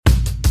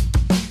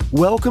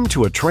Welcome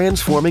to A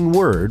Transforming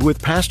Word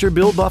with Pastor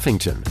Bill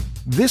Buffington.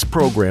 This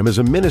program is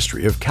a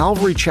ministry of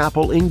Calvary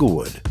Chapel,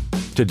 Inglewood.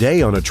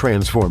 Today on A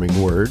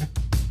Transforming Word,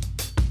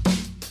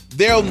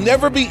 there'll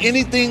never be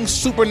anything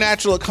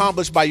supernatural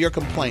accomplished by your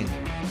complaining.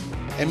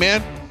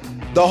 Amen?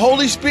 The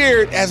Holy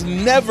Spirit has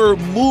never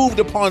moved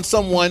upon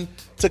someone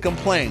to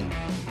complain.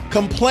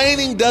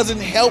 Complaining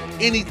doesn't help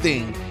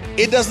anything.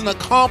 It doesn't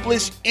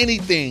accomplish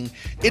anything.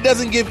 It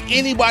doesn't give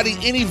anybody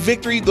any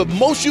victory. The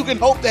most you can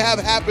hope to have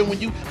happen when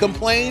you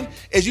complain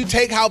is you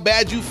take how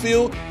bad you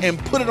feel and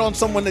put it on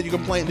someone that you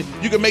complain to.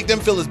 You can make them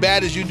feel as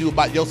bad as you do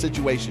about your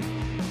situation.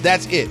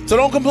 That's it. So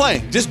don't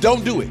complain. Just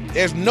don't do it.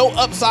 There's no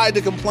upside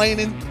to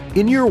complaining.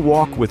 In your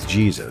walk with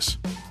Jesus,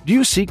 do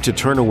you seek to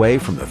turn away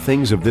from the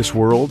things of this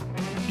world?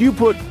 Do you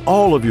put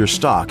all of your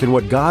stock in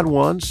what God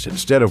wants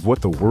instead of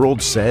what the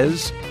world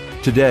says?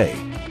 Today,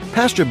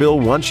 Pastor Bill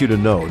wants you to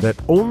know that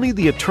only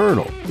the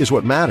eternal is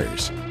what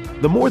matters.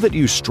 The more that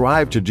you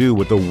strive to do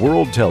what the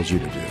world tells you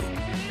to do,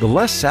 the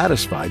less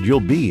satisfied you'll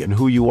be in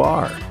who you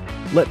are.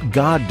 Let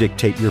God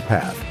dictate your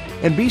path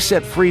and be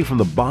set free from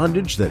the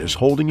bondage that is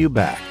holding you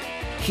back.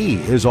 He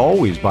is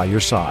always by your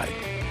side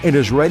and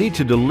is ready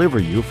to deliver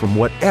you from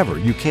whatever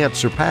you can't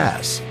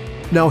surpass.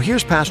 Now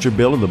here's Pastor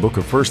Bill in the book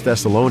of 1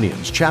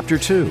 Thessalonians chapter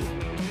 2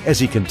 as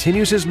he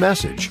continues his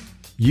message,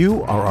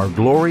 You Are Our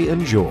Glory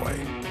and Joy.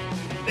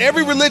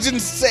 Every religion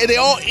say they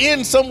all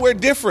end somewhere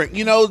different.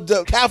 You know,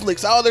 the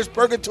Catholics, there's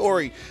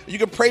purgatory. You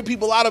can pray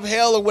people out of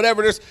hell or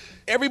whatever.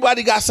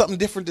 Everybody got something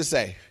different to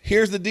say.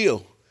 Here's the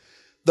deal.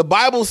 The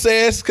Bible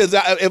says, because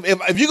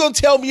if you're going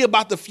to tell me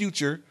about the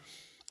future,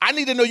 I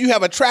need to know you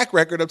have a track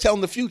record of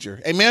telling the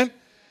future. Amen?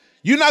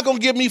 You're not going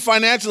to give me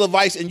financial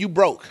advice and you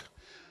broke.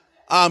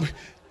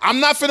 I'm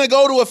not finna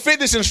go to a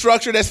fitness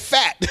instructor that's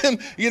fat.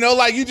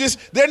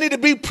 There need to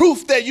be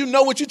proof that you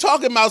know what you're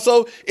talking about.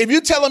 So if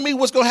you're telling me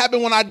what's gonna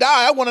happen when I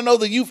die, I wanna know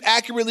that you've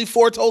accurately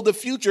foretold the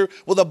future.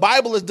 Well, the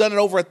Bible has done it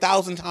over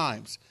 1,000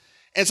 times.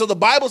 And so the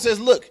Bible says,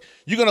 look,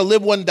 you're gonna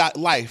live one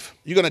life.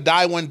 You're gonna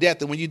die one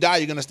death. And when you die,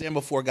 you're gonna stand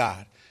before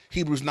God.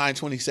 Hebrews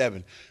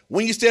 9:27.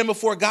 When you stand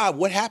before God,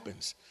 what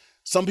happens?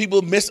 Some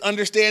people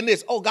misunderstand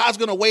this. Oh, God's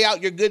gonna weigh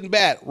out your good and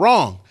bad.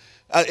 Wrong.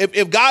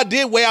 If God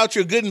did weigh out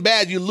your good and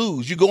bad, you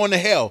lose. You go into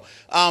hell.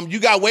 You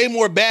got way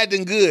more bad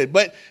than good.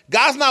 But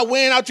God's not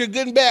weighing out your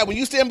good and bad. When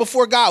you stand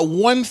before God,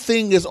 one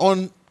thing is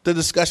on the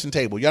discussion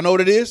table. Y'all know what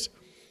it is?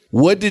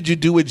 What did you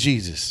do with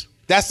Jesus?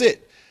 That's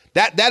it.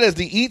 That is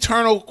the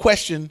eternal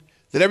question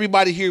that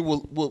everybody here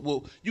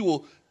you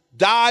will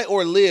die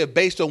or live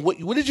based on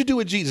what did you do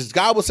with Jesus?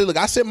 God will say, look,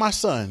 I sent my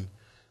son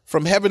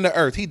from heaven to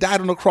earth. He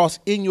died on the cross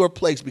in your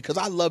place because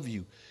I love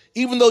you.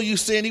 Even though you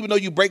sin, even though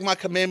you break my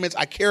commandments,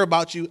 I care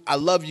about you, I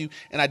love you,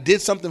 and I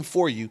did something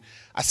for you.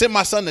 I sent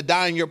my son to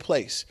die in your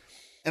place.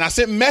 And I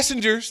sent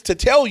messengers to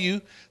tell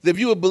you that if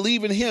you would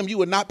believe in him, you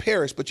would not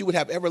perish, but you would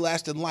have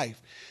everlasting life.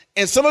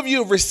 And some of you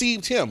have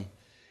received him,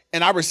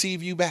 and I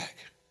receive you back.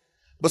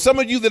 But some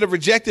of you that have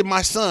rejected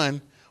my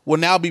son will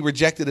now be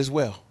rejected as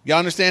well. Y'all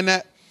understand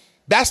that?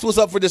 That's what's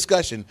up for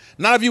discussion.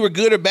 None of you were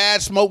good or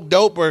bad, smoked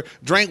dope or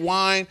drank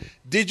wine.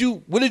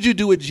 What did you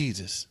do with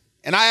Jesus?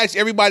 And I ask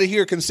everybody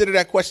here, consider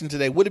that question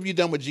today. What have you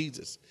done with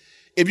Jesus?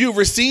 If you've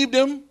received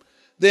him,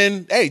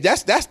 then, hey,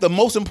 that's the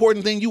most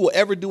important thing you will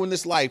ever do in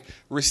this life.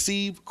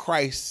 Receive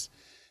Christ,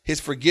 his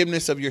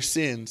forgiveness of your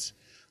sins.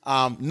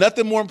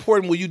 Nothing more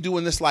important will you do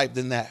in this life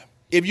than that.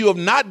 If you have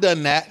not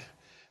done that,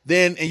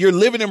 and you're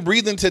living and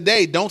breathing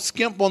today, don't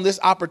skimp on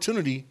this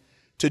opportunity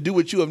to do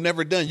what you have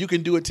never done. You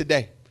can do it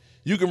today.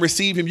 You can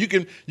receive him. You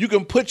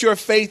can put your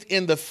faith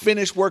in the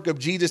finished work of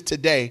Jesus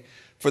today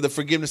for the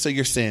forgiveness of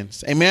your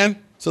sins.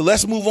 Amen. So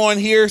let's move on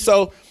here.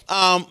 So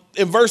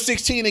in verse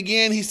 16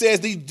 again, he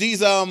says these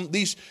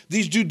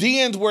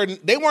Judeans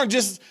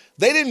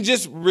they didn't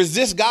just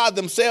resist God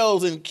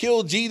themselves and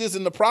kill Jesus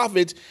and the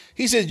prophets.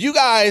 He says, you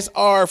guys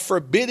are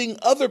forbidding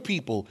other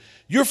people.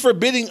 You're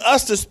forbidding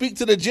us to speak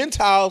to the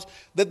Gentiles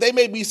that they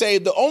may be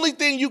saved. The only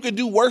thing you could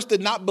do worse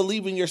than not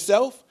believing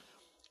yourself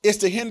is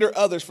to hinder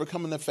others from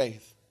coming to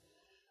faith.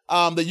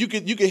 That you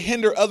could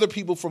hinder other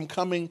people from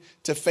coming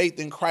to faith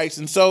in Christ.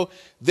 And so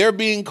they're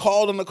being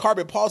called on the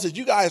carpet. Paul says,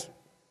 you've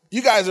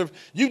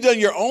done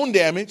your own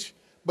damage,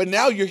 but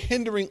now you're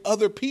hindering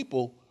other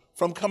people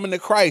from coming to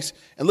Christ.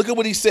 And look at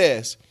what he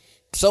says.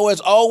 So as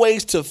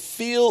always to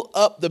fill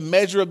up the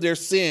measure of their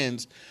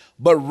sins,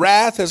 but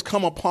wrath has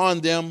come upon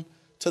them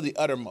to the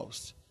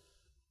uttermost.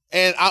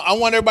 And I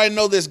want everybody to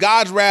know this.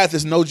 God's wrath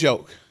is no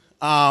joke.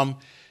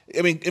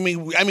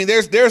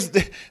 There's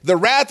the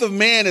wrath of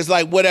man is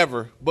like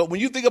whatever. But when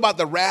you think about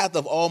the wrath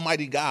of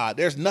Almighty God,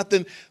 there's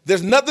nothing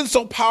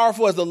so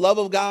powerful as the love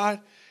of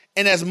God.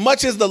 And as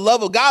much as the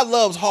love of God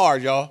loves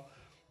hard, y'all,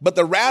 but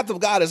the wrath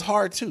of God is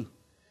hard too.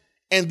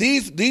 And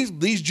these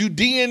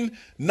Judean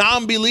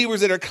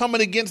non-believers that are coming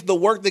against the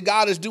work that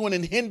God is doing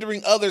and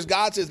hindering others,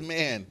 God says,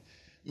 man,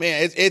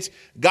 it's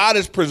God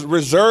is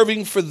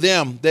reserving for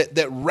them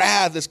that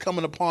wrath is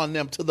coming upon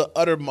them to the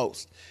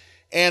uttermost.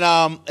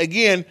 And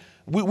again,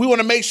 we want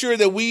to make sure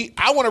that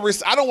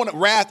I don't want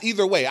wrath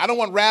either way. I don't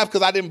want wrath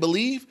because I didn't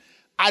believe.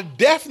 I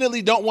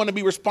definitely don't want to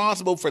be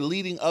responsible for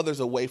leading others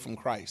away from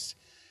Christ.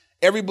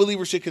 Every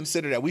believer should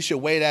consider that. We should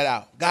weigh that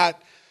out. God,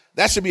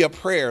 that should be a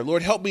prayer.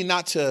 Lord, help me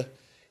not to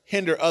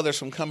hinder others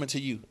from coming to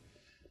you.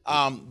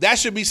 That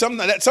should be something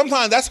that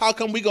sometimes that's how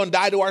come we're going to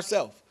die to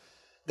ourselves.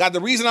 God,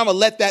 the reason I'm going to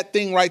let that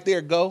thing right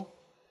there go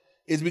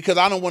is because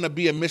I don't want to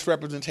be a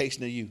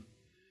misrepresentation of you.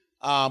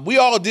 We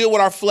all deal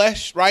with our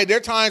flesh, right? There are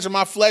times when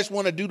my flesh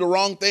want to do the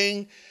wrong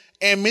thing.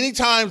 And many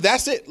times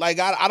that's it. Like,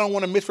 I don't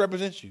want to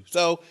misrepresent you.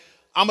 So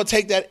I'm going to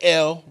take that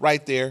L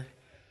right there.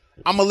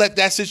 I'm going to let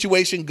that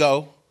situation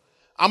go.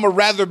 I'm going to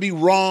rather be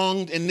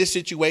wronged in this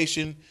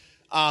situation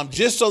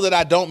just so that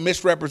I don't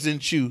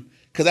misrepresent you,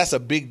 because that's a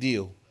big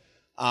deal.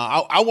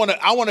 I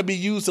want to be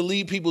used to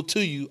lead people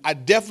to you. I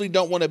definitely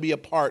don't want to be a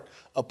part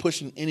of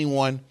pushing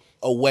anyone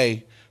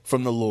away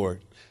from the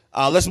Lord.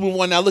 Let's move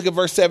on now. Look at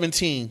verse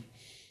 17.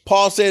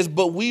 Paul says,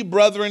 but we,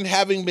 brethren,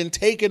 having been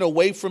taken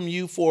away from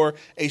you for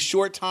a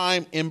short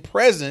time in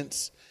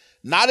presence,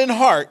 not in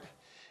heart,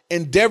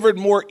 endeavored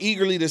more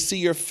eagerly to see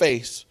your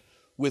face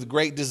with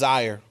great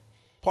desire.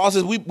 Paul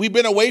says, we've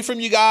been away from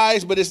you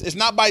guys, but it's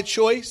not by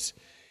choice.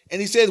 And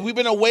he says, we've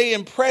been away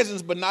in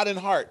presence, but not in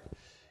heart.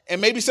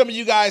 And maybe some of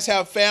you guys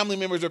have family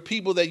members or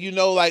people that you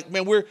know, like,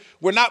 man,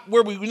 we're not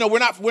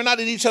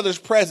in each other's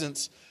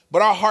presence,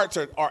 but our hearts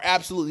are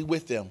absolutely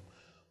with them.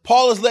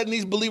 Paul is letting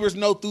these believers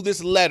know through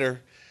this letter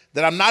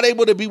that I'm not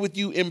able to be with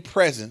you in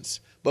presence,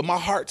 but my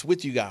heart's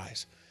with you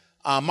guys.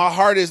 My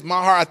heart.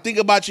 I think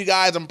about you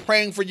guys. I'm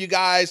praying for you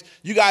guys.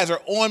 You guys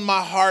are on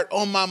my heart,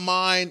 on my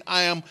mind.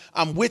 I'm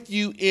with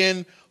you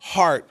in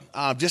heart.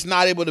 Just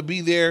not able to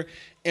be there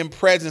in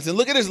presence. And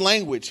look at his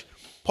language.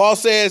 Paul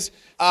says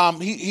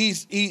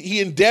he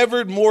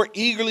endeavored more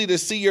eagerly to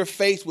see your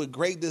face with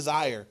great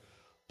desire.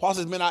 Paul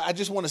says, man, I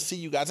just want to see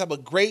you guys. I have a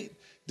great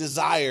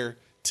desire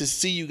to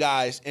see you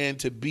guys and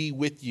to be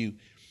with you.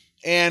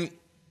 And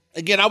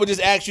again, I would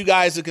just ask you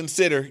guys to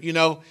consider,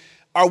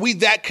 are we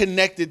that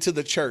connected to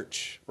the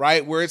church,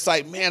 right? Where it's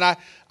like, man,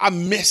 I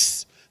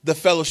miss the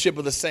fellowship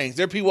of the saints.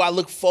 There are people I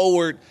look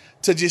forward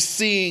to just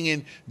seeing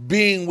and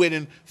being with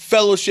and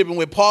fellowshipping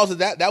with. Paul said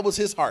that was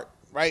his heart,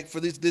 right? For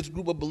this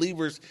group of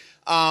believers.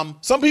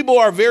 Some people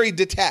are very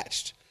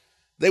detached.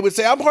 They would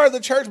say, I'm part of the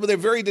church, but they're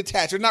very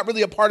detached. They're not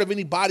really a part of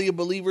any body of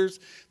believers.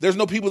 There's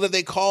no people that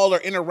they call or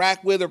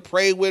interact with or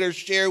pray with or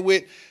share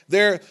with.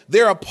 They're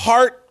a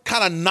part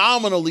kind of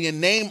nominally in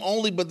name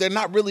only, but they're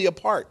not really a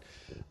part.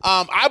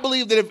 I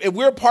believe that if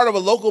we're a part of a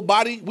local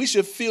body, we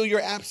should feel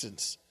your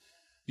absence.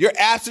 Your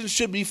absence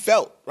should be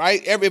felt,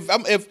 right?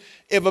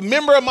 If a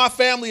member of my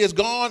family is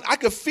gone, I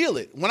could feel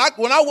it. When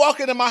I walk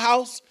into my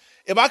house,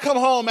 if I come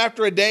home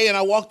after a day and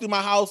I walk through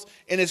my house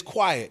and it's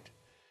quiet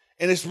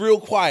and it's real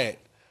quiet,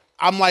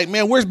 I'm like,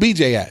 man, where's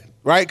BJ at?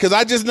 Right? Because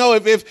I just know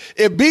if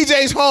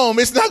BJ's home,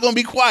 it's not going to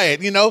be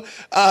quiet,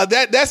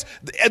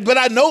 but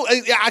I know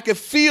I can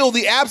feel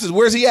the absence.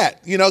 Where's he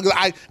at?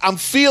 I'm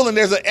feeling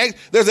there's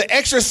an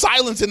extra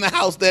silence in the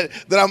house that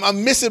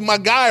I'm missing my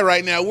guy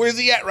right now. Where's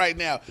he at right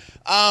now?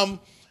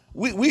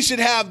 We should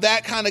have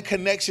that kind of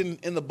connection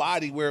in the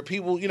body where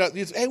people,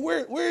 hey,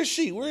 where is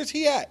she? Where is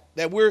he at?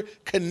 That we're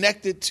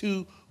connected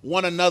to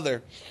one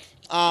another.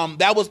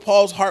 That was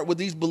Paul's heart with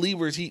these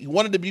believers. He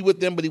wanted to be with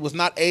them, but he was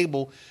not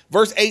able.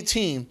 Verse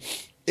 18,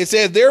 it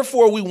says,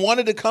 therefore we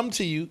wanted to come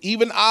to you,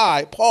 even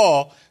I,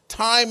 Paul,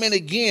 time and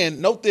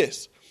again, note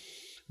this,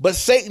 but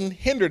Satan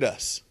hindered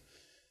us,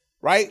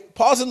 right?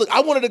 Paul said, look, I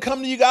wanted to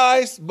come to you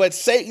guys, but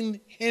Satan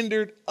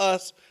hindered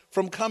us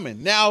from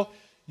coming. Now,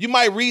 you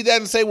might read that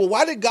and say, well,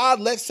 why did God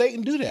let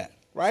Satan do that,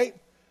 right?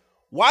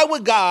 Why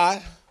would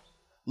God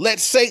let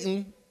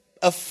Satan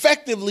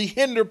effectively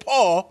hinder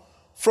Paul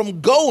from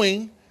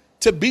going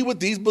to be with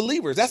these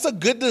believers? That's a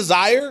good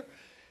desire.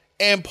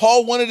 And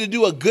Paul wanted to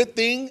do a good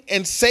thing,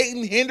 and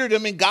Satan hindered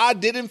him, and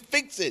God didn't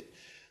fix it.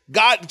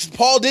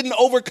 Paul didn't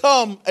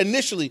overcome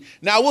initially.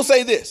 Now, I will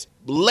say this.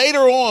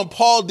 Later on,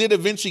 Paul did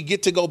eventually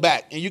get to go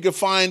back, and you can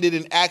find it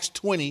in Acts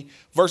 20,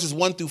 verses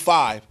 1 through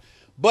 5.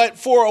 But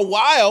for a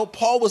while,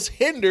 Paul was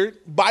hindered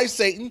by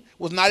Satan,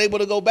 was not able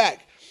to go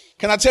back.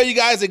 Can I tell you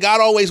guys that God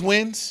always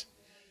wins?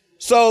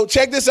 So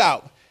check this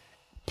out.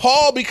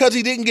 Paul, because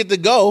he didn't get to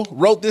go,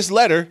 wrote this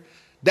letter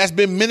that's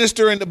been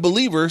ministering to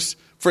believers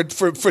for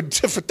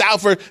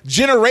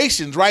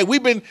generations, right?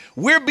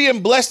 We're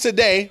being blessed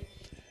today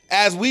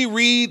as we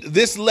read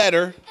this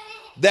letter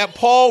that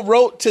Paul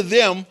wrote to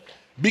them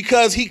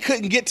because he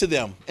couldn't get to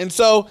them. And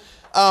so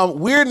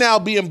we're now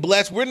being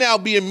blessed. We're now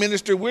being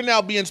ministered. We're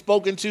now being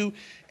spoken to.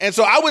 And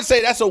so I would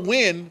say that's a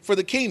win for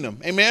the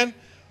kingdom. Amen.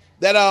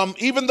 That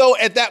even though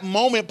at that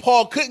moment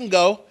Paul couldn't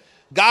go,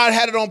 God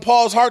had it on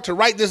Paul's heart to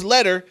write this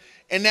letter.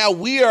 And now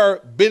we are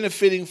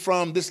benefiting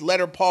from this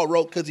letter Paul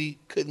wrote because he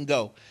couldn't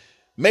go.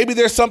 Maybe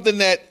there's something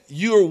that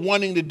you're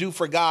wanting to do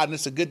for God and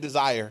it's a good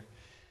desire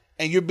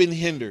and you've been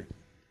hindered.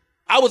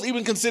 I was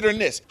even considering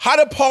this. How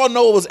did Paul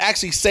know it was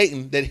actually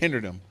Satan that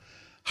hindered him?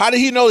 How did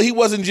he know he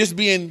wasn't just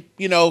being,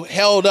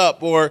 held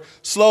up or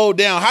slowed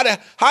down?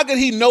 How could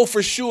he know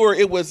for sure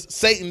it was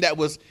Satan that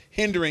was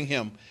hindering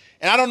him?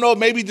 And I don't know,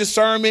 maybe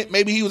discernment,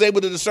 maybe he was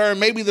able to discern,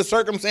 maybe the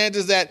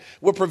circumstances that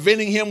were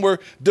preventing him were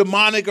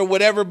demonic or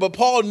whatever. But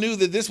Paul knew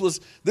that this was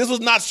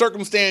not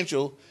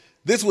circumstantial.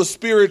 This was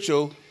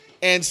spiritual.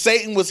 And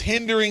Satan was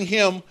hindering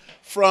him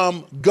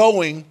from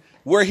going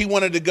where he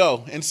wanted to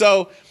go. And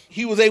so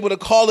he was able to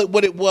call it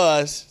what it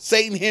was.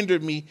 Satan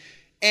hindered me.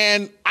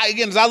 And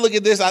as I look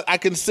at this, I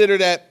consider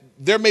that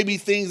there may be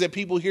things that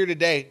people here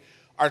today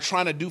are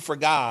trying to do for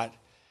God,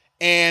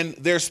 and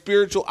there's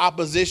spiritual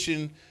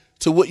opposition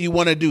to what you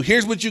want to do.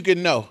 Here's what you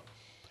can know,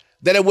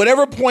 that at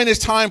whatever point it's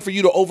time for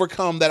you to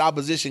overcome that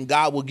opposition,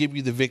 God will give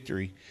you the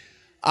victory.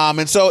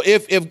 And so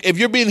if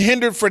you're being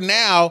hindered for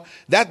now,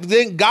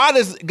 then God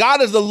is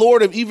the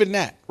Lord of even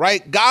that,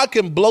 right? God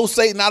can blow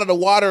Satan out of the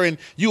water and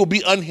you will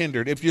be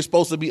unhindered if you're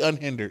supposed to be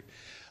unhindered.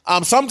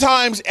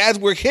 Sometimes as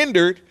we're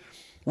hindered,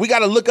 we got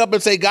to look up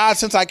and say, God,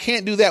 since I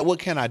can't do that, what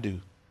can I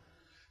do?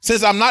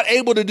 Since I'm not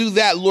able to do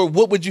that, Lord,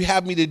 what would you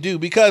have me to do?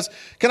 Because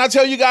can I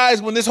tell you guys,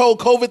 when this whole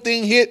COVID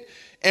thing hit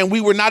and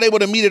we were not able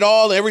to meet at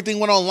all and everything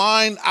went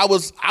online, I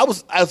was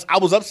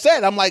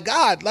upset. I'm like,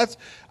 God,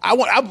 I'm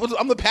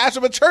the pastor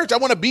of a church. I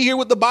want to be here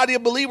with the body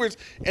of believers.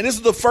 And this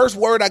is the first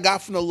word I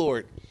got from the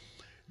Lord.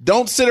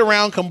 Don't sit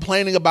around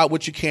complaining about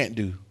what you can't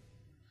do.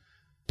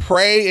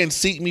 Pray and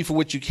seek me for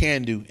what you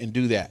can do, and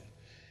do that.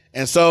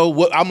 And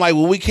so I'm like,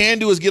 what we can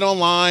do is get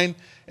online.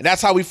 And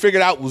that's how we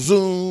figured out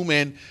Zoom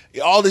and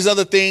all these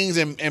other things.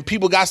 And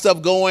people got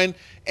stuff going.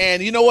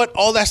 And you know what?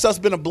 All that stuff's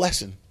been a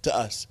blessing to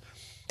us.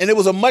 And it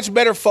was a much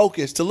better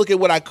focus to look at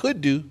what I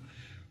could do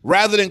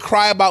rather than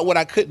cry about what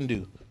I couldn't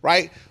do,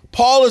 right?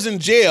 Paul is in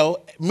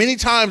jail many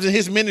times in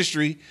his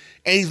ministry,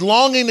 and he's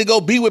longing to go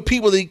be with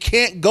people that he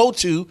can't go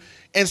to.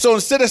 And so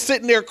instead of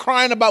sitting there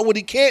crying about what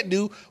he can't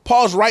do,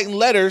 Paul's writing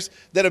letters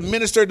that have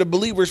ministered to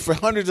believers for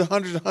hundreds and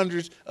hundreds and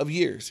hundreds of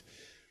years.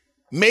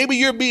 Maybe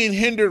you're being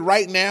hindered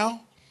right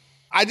now.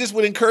 I just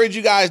would encourage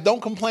you guys,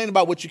 don't complain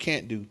about what you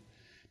can't do.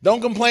 Don't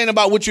complain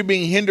about what you're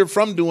being hindered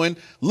from doing.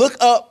 Look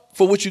up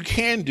for what you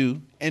can do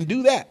and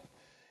do that.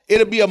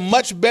 It'll be a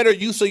much better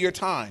use of your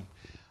time.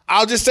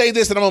 I'll just say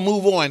this and I'm going to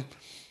move on.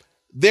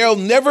 There'll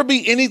never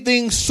be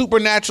anything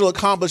supernatural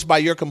accomplished by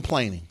your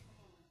complaining.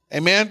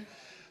 Amen.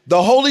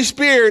 The Holy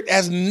Spirit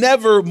has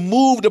never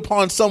moved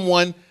upon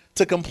someone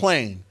to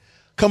complain.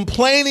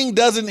 Complaining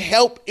doesn't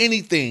help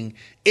anything.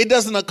 It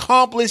doesn't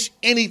accomplish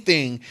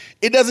anything.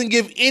 It doesn't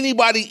give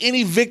anybody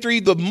any victory.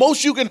 The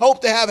most you can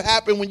hope to have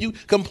happen when you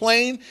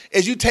complain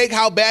is you take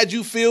how bad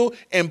you feel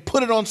and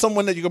put it on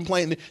someone that you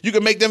complain. You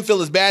can make them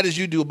feel as bad as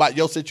you do about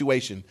your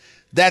situation.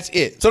 That's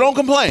it. So don't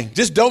complain.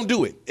 Just don't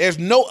do it. There's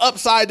no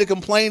upside to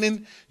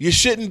complaining. You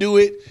shouldn't do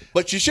it,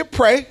 but you should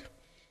pray.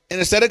 And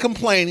instead of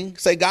complaining,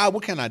 say, God,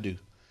 what can I do?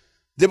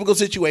 Difficult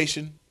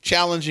situation,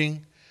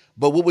 challenging,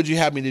 but what would you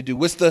have me to do?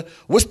 What's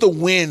the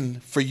win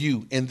for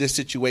you in this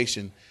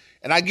situation?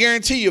 And I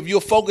guarantee you, if you'll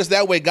focus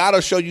that way, God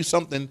will show you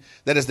something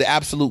that is the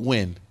absolute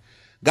win.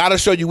 God will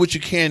show you what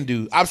you can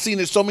do. I've seen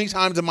it so many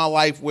times in my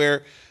life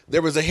where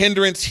there was a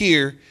hindrance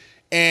here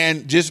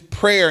and just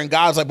prayer, and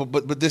God's like,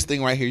 but this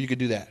thing right here, you could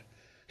do that.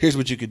 Here's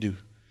what you could do.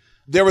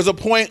 There was a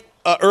point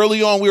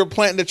early on, we were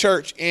planting the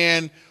church,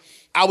 and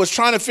I was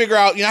trying to figure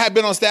out, I had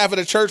been on staff at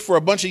a church for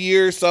a bunch of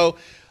years, so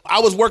I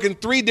was working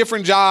 3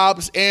 different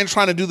jobs and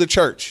trying to do the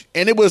church.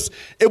 And it was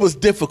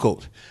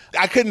difficult.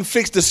 I couldn't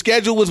fix the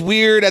schedule was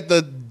weird at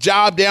the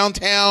job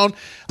downtown.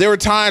 There were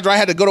times where I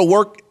had to go to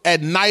work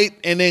at night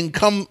and then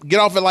get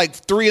off at like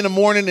 3 a.m.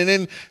 and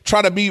then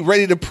try to be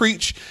ready to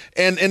preach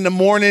and in the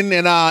morning.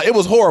 And it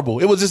was horrible.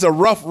 It was just a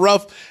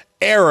rough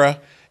era.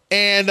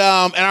 And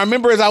I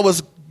remember as I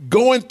was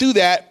going through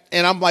that,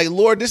 and I'm like,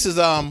 Lord, this is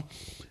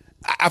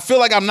I feel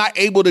like I'm not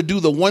able to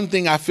do the one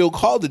thing I feel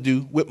called to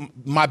do with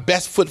my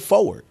best foot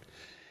forward.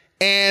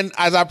 And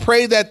as I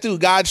prayed that through,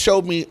 God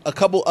showed me a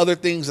couple other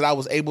things that I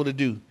was able to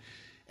do.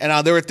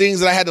 And there were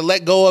things that I had to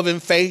let go of in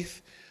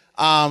faith.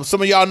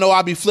 Some of y'all know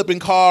I'll be flipping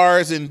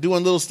cars and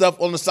doing little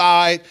stuff on the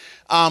side.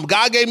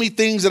 God gave me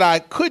things that I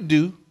could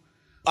do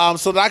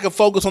so that I could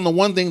focus on the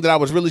one thing that I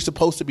was really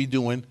supposed to be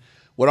doing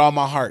with all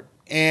my heart.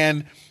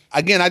 And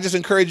again, I just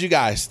encourage you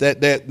guys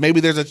that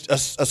maybe there's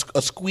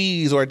a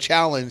squeeze or a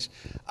challenge.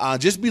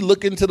 Just be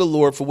looking to the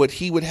Lord for what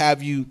he would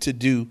have you to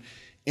do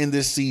in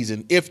this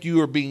season if you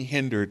are being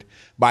hindered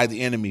by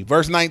the enemy.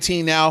 Verse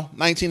 19 now,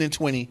 19 and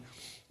 20.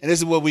 And this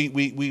is what we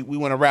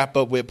want to wrap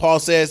up with. Paul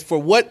says, for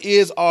what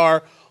is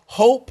our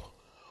hope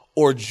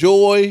or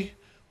joy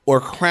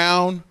or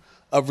crown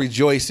of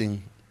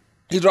rejoicing?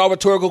 These are all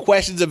rhetorical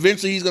questions.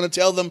 Eventually, he's going to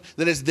tell them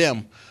that it's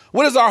them.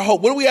 What is our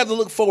hope? What do we have to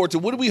look forward to?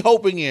 What are we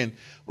hoping in?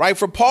 Right?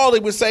 For Paul, he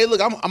would say,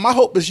 look, my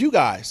hope is you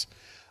guys.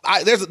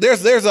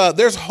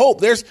 There's hope.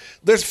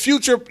 There's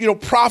future,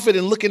 profit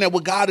in looking at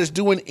what God is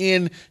doing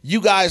in you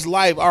guys'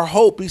 life. Our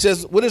hope. He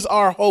says, what is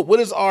our hope?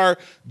 What is our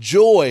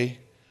joy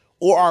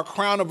or our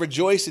crown of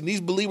rejoicing?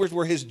 These believers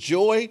were his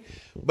joy.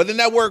 But then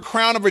that word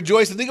crown of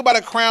rejoicing, think about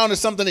a crown as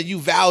something that you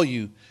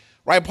value.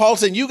 Right? Paul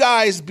said, you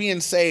guys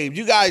being saved,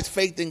 you guys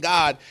faith in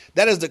God,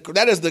 that is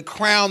the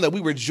crown that we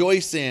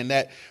rejoice in.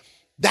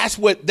 That's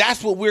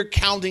what we're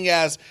counting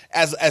as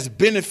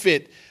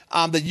benefit.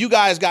 that you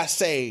guys got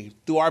saved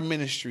through our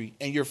ministry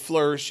and you're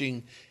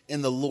flourishing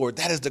in the Lord.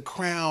 That is the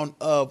crown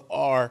of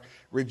our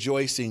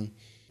rejoicing.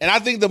 And I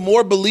think the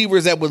more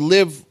believers that would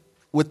live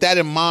with that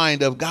in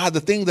mind of God, the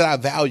thing that I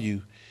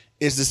value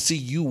is to see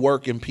you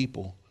work in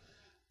people.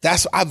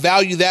 I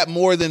value that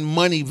more than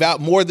money,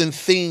 more than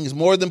things,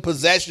 more than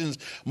possessions,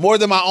 more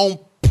than my own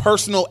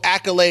personal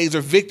accolades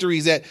or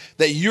victories, that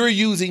you're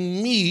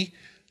using me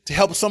to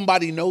help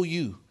somebody know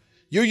you.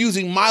 You're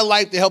using my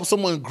life to help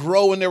someone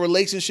grow in their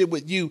relationship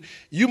with you.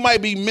 You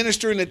might be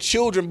ministering to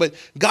children, but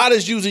God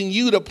is using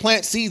you to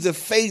plant seeds of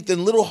faith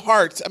in little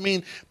hearts. I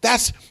mean,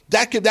 that's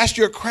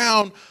your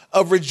crown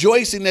of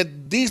rejoicing,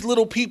 that these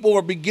little people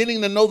are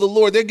beginning to know the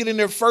Lord. They're getting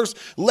their first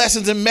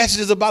lessons and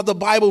messages about the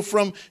Bible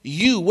from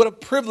you. What a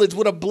privilege,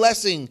 what a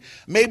blessing.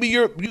 Maybe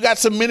you got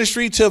some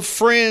ministry to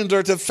friends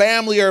or to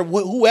family or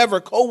whoever,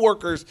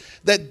 coworkers,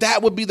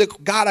 that would be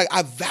God,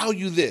 I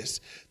value this.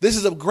 This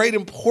is of great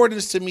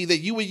importance to me that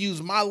you would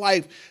use my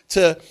life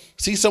to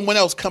see someone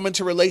else come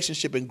into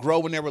relationship and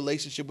grow in their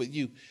relationship with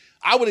you.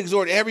 I would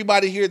exhort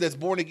everybody here that's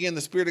born again,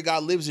 the Spirit of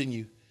God lives in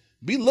you.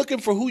 Be looking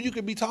for who you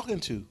could be talking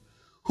to.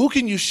 Who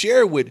can you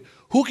share with?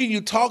 Who can you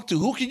talk to?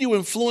 Who can you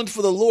influence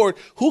for the Lord?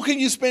 Who can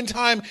you spend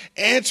time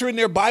answering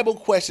their Bible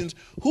questions?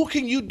 Who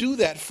can you do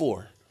that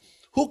for?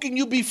 Who can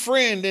you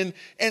befriend? And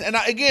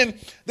again,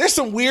 there's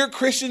some weird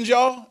Christians,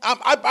 y'all.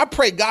 I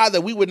pray God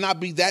that we would not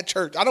be that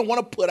church. I don't want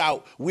to put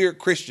out weird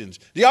Christians.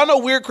 Do y'all know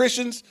weird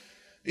Christians?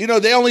 You know,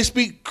 they only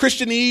speak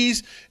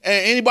Christianese,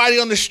 and anybody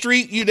on the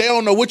street, they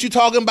don't know what you're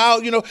talking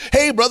about.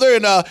 Hey, brother,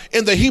 in the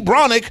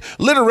Hebronic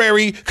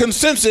literary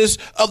consensus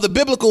of the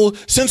biblical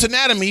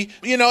Cincinnati,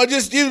 you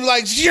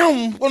like,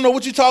 don't know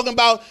what you're talking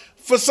about.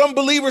 For some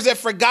believers that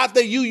forgot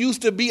that you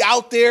used to be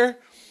out there,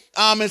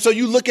 and so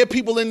you look at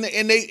people and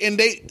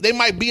they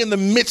might be in the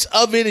midst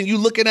of it, and you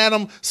looking at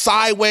them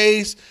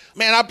sideways.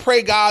 Man, I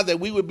pray, God,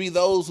 that we would be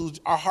those whose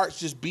our hearts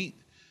just beat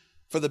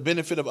for the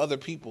benefit of other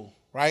people,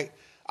 right?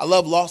 I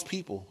love lost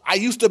people. I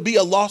used to be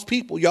a lost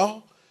people,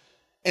 y'all.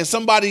 And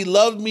somebody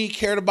loved me,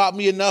 cared about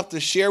me enough to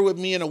share with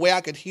me in a way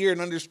I could hear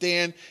and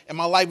understand, and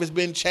my life has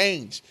been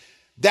changed.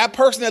 That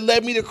person that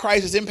led me to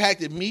Christ has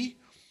impacted me.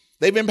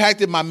 They've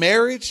impacted my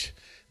marriage.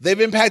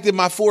 They've impacted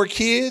my 4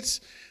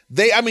 kids.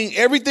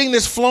 Everything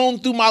that's flown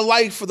through my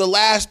life for the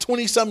last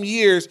 20-some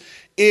years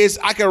is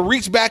I can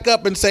reach back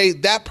up and say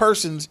that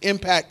person's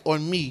impact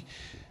on me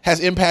has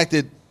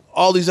impacted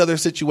all these other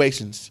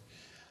situations.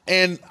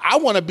 And I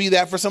want to be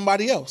that for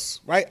somebody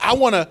else, right? I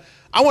want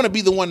to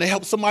be the one to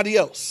help somebody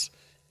else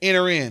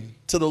enter in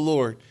to the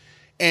Lord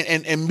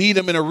and meet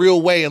them in a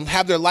real way and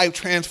have their life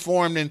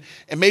transformed.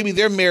 And maybe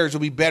their marriage will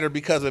be better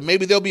because of it.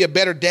 Maybe they'll be a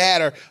better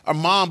dad or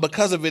mom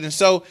because of it. And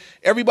so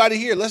everybody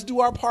here, let's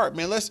do our part,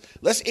 man.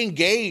 Let's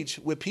engage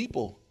with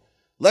people.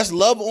 Let's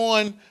love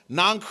on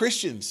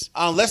non-Christians.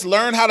 Let's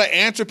learn how to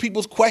answer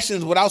people's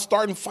questions without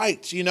starting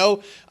fights. There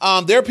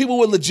are people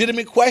with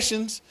legitimate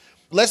questions.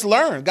 Let's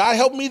learn. God,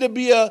 help me to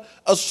be a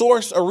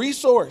source, a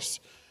resource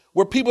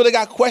where people that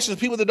got questions,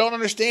 people that don't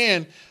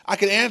understand, I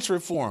can answer it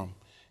for them.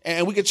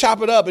 And we can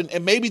chop it up.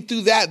 And maybe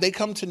through that, they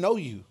come to know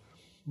you.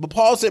 But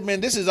Paul said,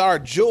 man, this is our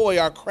joy,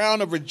 our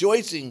crown of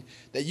rejoicing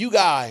that you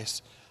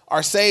guys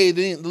are saved.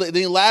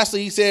 Then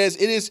lastly, he says,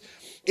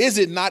 is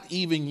it not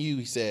even you,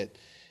 he said,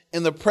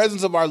 in the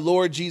presence of our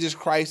Lord Jesus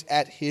Christ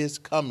at his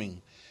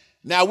coming.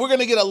 Now, we're going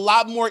to get a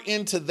lot more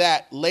into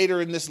that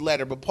later in this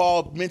letter, but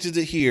Paul mentions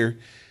it here.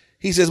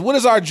 He says, what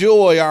is our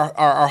joy,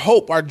 our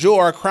hope, our joy,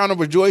 our crown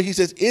of joy? He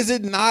says, is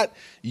it not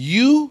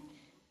you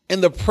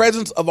in the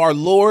presence of our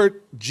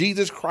Lord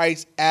Jesus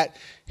Christ at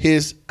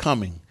his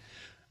coming?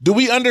 Do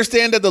we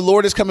understand that the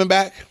Lord is coming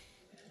back?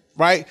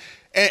 Right?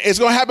 And it's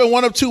going to happen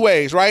one of 2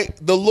 ways, right?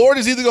 The Lord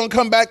is either going to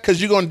come back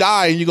because you're going to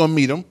die and you're going to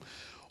meet him,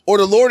 or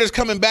the Lord is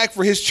coming back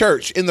for his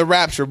church in the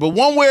rapture. But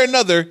one way or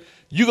another,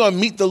 you're going to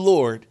meet the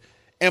Lord.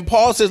 And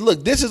Paul says,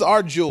 look, this is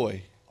our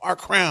joy, our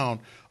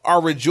crown, our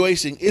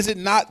rejoicing. Is it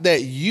not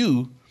that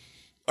you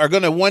are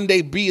going to one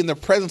day be in the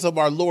presence of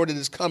our Lord that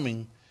is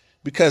coming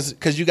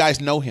because you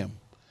guys know him,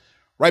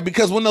 right?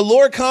 Because when the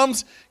Lord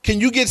comes, can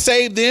you get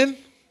saved then?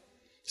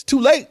 It's too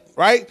late,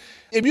 right?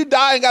 If you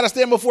die and got to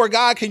stand before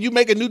God, can you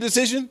make a new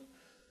decision?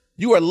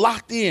 You are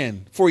locked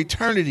in for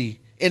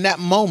eternity in that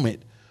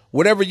moment.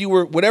 Whatever you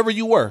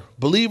were,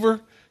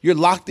 believer, you're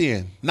locked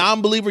in.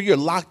 Non-believer, you're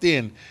locked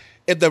in.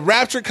 If the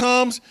rapture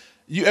comes,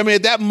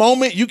 at that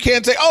moment, you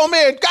can't say, oh,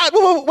 man, God,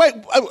 wait,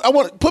 I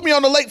want put me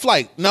on the late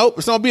flight. Nope,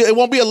 it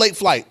won't be a late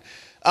flight.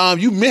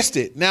 You missed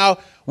it. Now,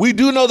 we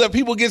do know that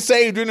people get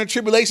saved during the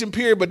tribulation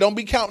period, but don't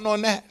be counting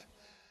on that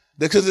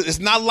because it's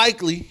not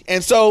likely.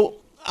 And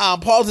so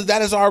Paul says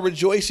that is our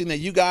rejoicing, that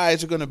you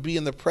guys are going to be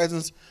in the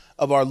presence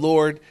of our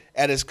Lord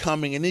at his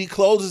coming. And then he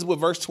closes with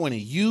verse 20.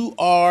 You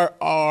are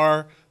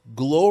our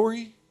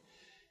glory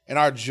and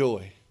our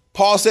joy.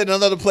 Paul said in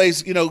another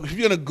place, if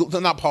you're going to,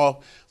 not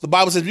Paul, the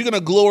Bible says, if you're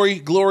going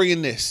to glory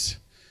in this,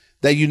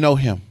 that you know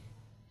him,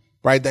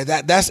 right?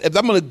 That's if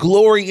I'm going to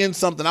glory in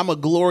something, I'm going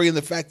to glory in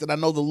the fact that I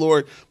know the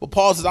Lord. But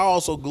Paul says, I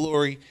also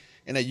glory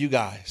in that you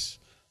guys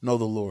know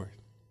the Lord.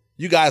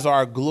 You guys are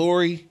our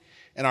glory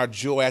and our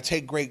joy. I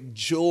take great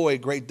joy,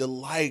 great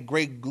delight,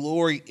 great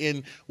glory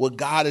in what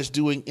God is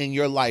doing in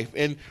your life.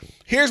 And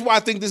here's why I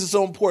think this is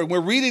so important.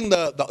 We're reading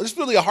this is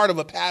really a heart of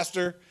a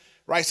pastor,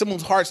 right?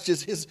 Someone's heart's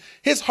just,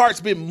 his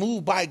heart's been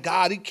moved by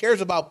God. He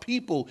cares about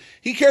people.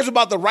 He cares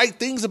about the right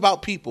things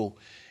about people.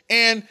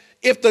 And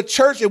if the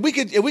church, if we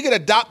could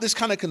adopt this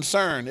kind of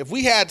concern, if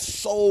we had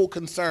soul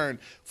concern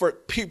for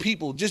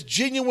people, just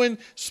genuine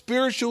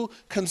spiritual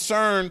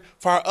concern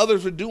for how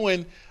others are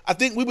doing, I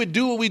think we would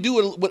do what we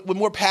do with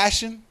more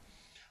passion.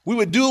 We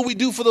would do what we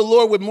do for the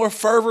Lord with more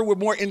fervor, with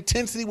more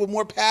intensity, with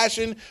more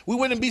passion. We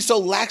wouldn't be so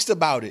lax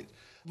about it.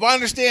 But I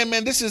understand,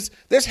 man,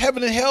 there's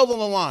heaven and hell on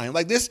the line.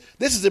 Like this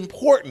is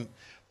important.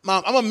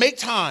 I'm gonna make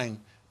time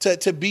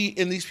to be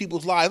in these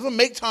people's lives. I'm gonna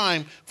make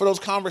time for those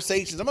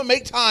conversations. I'm gonna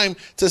make time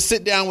to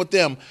sit down with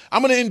them.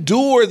 I'm gonna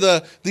endure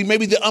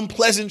maybe the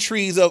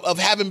unpleasantries of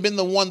having been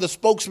the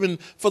spokesman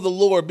for the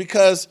Lord,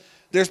 because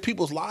there's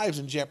people's lives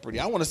in jeopardy.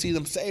 I want to see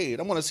them saved.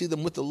 I want to see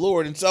them with the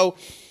Lord. And so,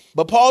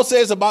 but Paul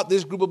says about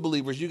this group of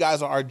believers, you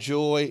guys are our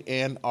joy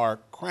and our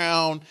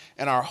crown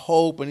and our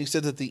hope. And he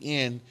says at the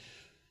end,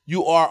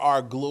 you are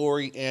our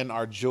glory and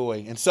our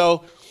joy. And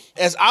so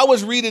as I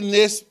was reading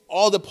this,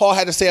 all that Paul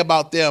had to say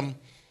about them,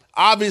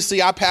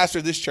 obviously I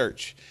pastor this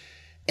church,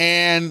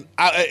 and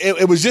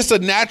it was just a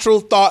natural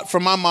thought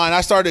from my mind.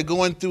 I started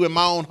going through in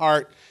my own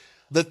heart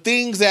the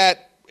things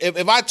that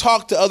if I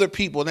talk to other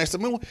people and they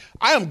said,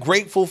 I am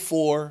grateful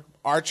for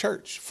our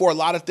church for a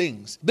lot of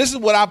things. This is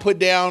what I put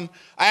down.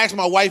 I asked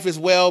my wife as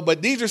well,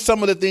 but these are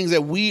some of the things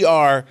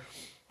that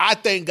I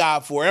thank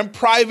God for. I'm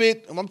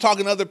private. I'm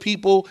talking to other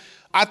people.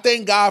 I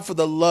thank God for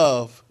the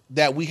love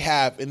that we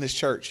have in this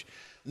church.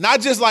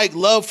 Not just like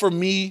love for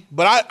me,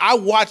 but I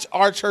watch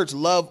our church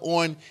love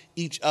on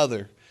each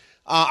other.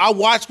 I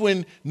watch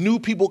when new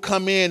people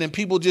come in and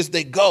people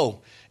they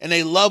go and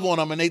they love on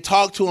them and they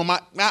talk to them.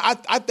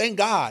 I thank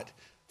God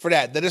for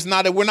that it's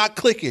not that we're not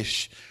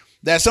cliquish,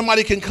 that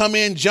somebody can come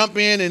in, jump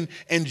in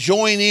and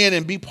join in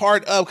and be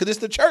part of, because it's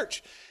the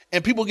church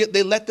and people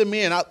they let them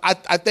in.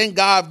 I thank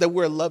God that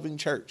we're a loving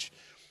church.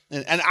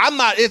 And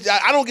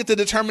I don't get to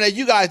determine that.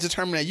 You guys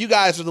determine that. You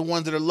guys are the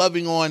ones that are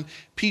loving on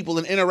people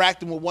and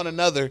interacting with one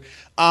another.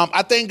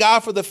 I thank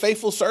God for the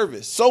faithful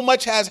service. So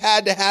much has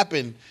had to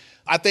happen.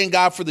 I thank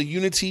God for the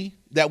unity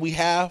that we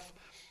have.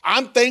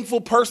 I'm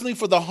thankful personally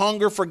for the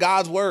hunger for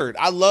God's word.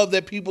 I love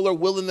that people are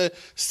willing to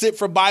sit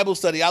for Bible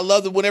study. I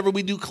love that whenever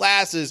we do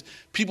classes,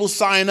 people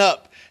sign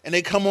up and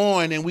they come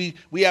on and we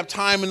have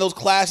time in those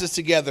classes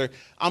together.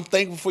 I'm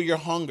thankful for your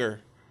hunger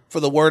for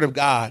the word of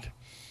God.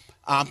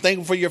 I'm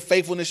thankful for your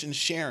faithfulness in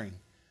sharing.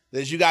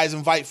 As you guys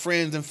invite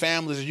friends and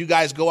families, as you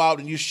guys go out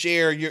and you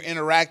share, you're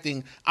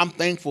interacting, I'm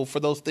thankful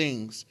for those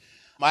things.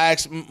 I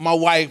asked my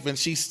wife, and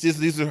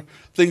these are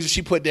things that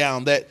she put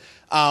down, that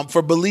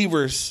for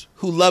believers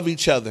who love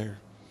each other,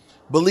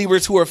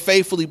 believers who are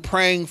faithfully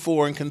praying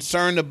for and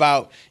concerned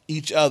about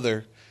each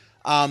other,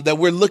 that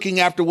we're looking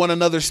after one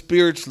another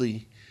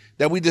spiritually,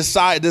 that we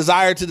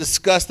desire to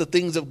discuss the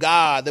things of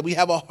God, that we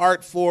have a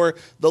heart for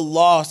the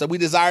lost, that we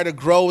desire to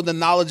grow in the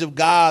knowledge of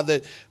God,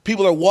 that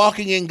people are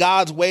walking in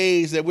God's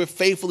ways, that we're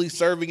faithfully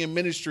serving in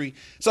ministry.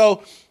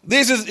 So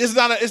it's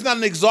not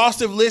an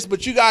exhaustive list,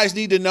 but you guys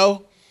need to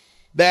know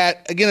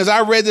that, again, as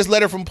I read this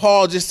letter from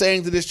Paul, just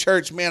saying to this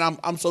church, man,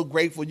 I'm so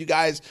grateful. You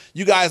guys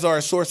are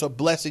a source of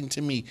blessing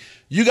to me.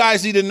 You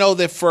guys need to know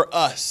that for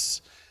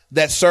us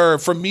that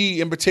serve, for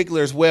me in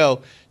particular as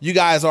well, you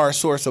guys are a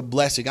source of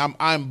blessing.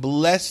 I'm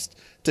blessed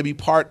to be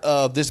part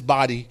of this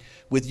body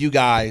with you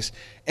guys.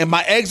 And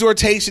my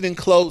exhortation in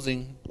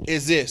closing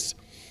is this,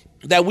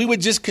 that we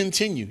would just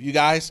continue, you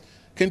guys,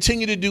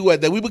 continue to do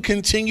what? That we would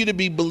continue to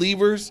be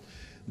believers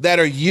that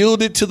are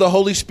yielded to the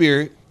Holy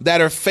Spirit,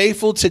 that are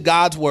faithful to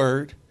God's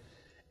word,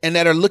 and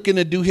that are looking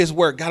to do his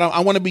work. God,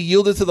 I want to be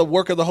yielded to the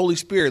work of the Holy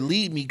Spirit.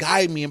 Lead me,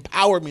 guide me,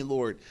 empower me,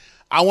 Lord.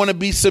 I want to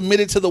be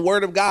submitted to the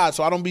word of God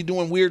so I don't be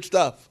doing weird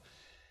stuff.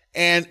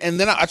 And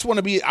then I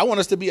want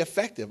us to be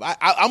effective.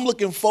 I'm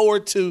looking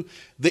forward to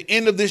the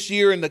end of this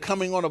year and the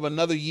coming on of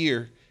another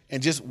year.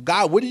 And just,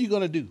 God, what are you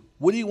going to do?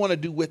 What do you want to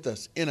do with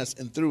us, in us,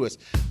 and through us?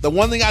 The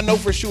one thing I know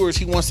for sure is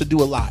he wants to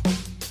do a lot.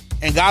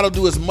 And God will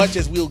do as much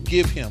as we'll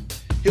give him.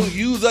 He'll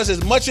use us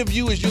as much of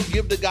you as you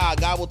give to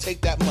God. God will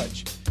take that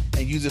much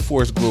and use it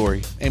for his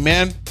glory.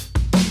 Amen.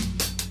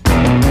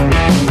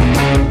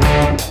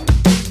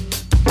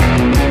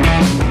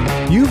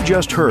 You've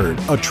just heard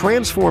A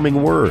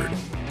Transforming Word,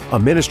 a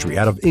ministry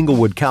out of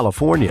Inglewood,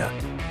 California.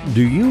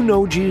 Do you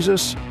know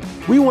Jesus?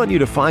 We want you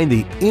to find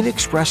the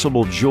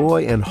inexpressible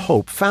joy and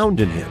hope found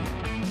in him.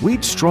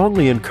 We'd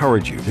strongly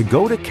encourage you to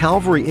go to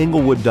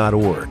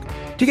calvaryinglewood.org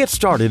to get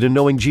started in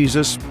knowing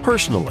Jesus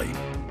personally.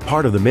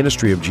 Part of the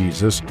ministry of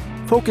Jesus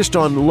focused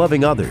on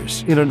loving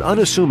others in an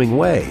unassuming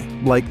way,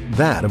 like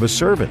that of a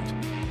servant.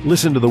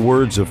 Listen to the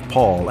words of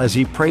Paul as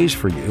he prays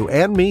for you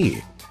and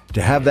me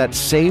to have that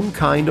same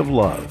kind of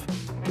love.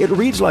 It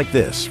reads like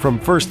this from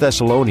 1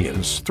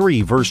 Thessalonians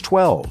 3, verse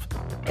 12.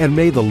 And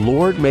may the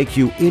Lord make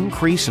you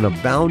increase and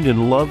abound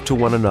in love to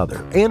one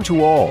another and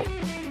to all,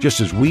 just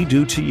as we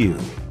do to you.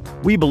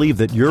 We believe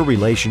that your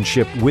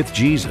relationship with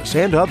Jesus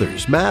and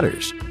others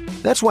matters.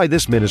 That's why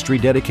this ministry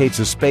dedicates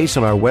a space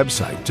on our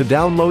website to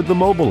download the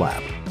mobile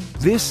app.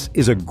 This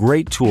is a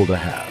great tool to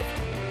have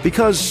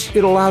because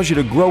it allows you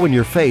to grow in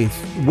your faith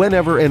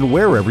whenever and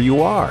wherever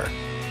you are.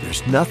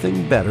 There's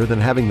nothing better than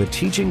having the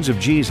teachings of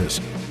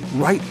Jesus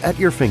right at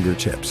your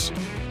fingertips.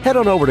 Head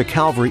on over to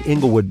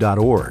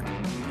calvaryinglewood.org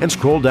and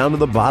scroll down to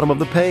the bottom of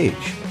the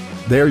page.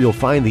 There you'll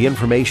find the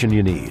information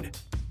you need.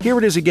 Here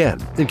it is again,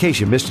 in case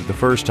you missed it the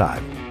first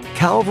time.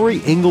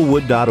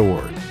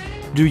 calvaryinglewood.org.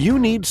 Do you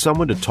need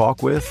someone to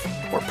talk with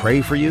or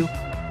pray for you?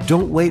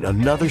 Don't wait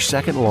another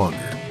second longer.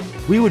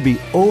 We would be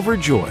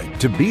overjoyed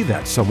to be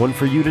that someone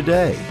for you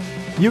today.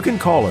 You can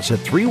call us at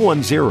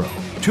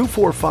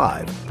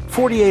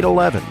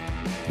 310-245-4811.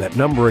 That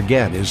number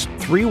again is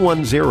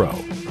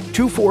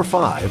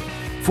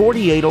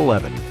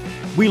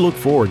 310-245-4811. We look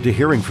forward to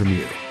hearing from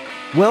you.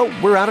 Well,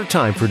 we're out of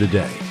time for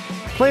today.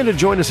 Plan to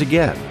join us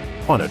again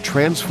on A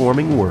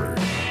Transforming Word.